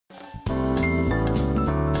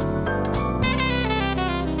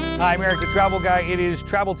Hi, I'm Erik, the Travel Guy. It is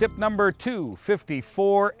travel tip number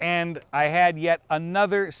 254, and I had yet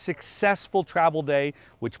another successful travel day,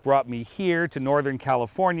 which brought me here to Northern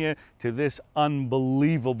California to this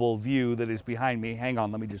unbelievable view that is behind me. Hang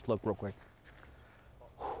on, let me just look real quick.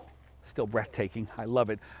 Still breathtaking. I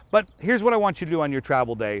love it. But here's what I want you to do on your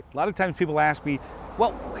travel day. A lot of times people ask me,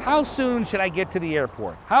 well, how soon should I get to the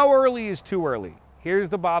airport? How early is too early? Here's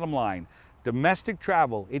the bottom line. Domestic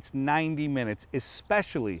travel, it's 90 minutes,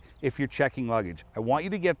 especially if you're checking luggage. I want you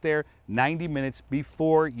to get there 90 minutes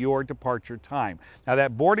before your departure time. Now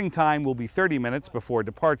that boarding time will be 30 minutes before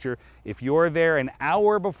departure. If you're there an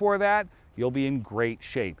hour before that, you'll be in great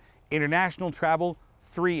shape. International travel,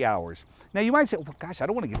 3 hours. Now you might say, well, gosh, I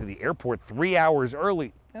don't want to get to the airport 3 hours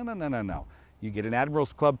early. No. You get an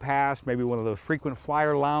Admirals Club pass, maybe one of those frequent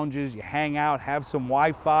flyer lounges, you hang out, have some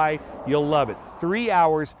Wi-Fi, you'll love it. 3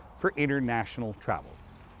 hours for international travel.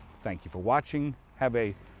 Thank you for watching. Have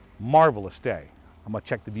a marvelous day. I'm gonna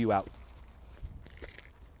check the view out.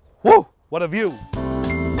 Whoa, what a view.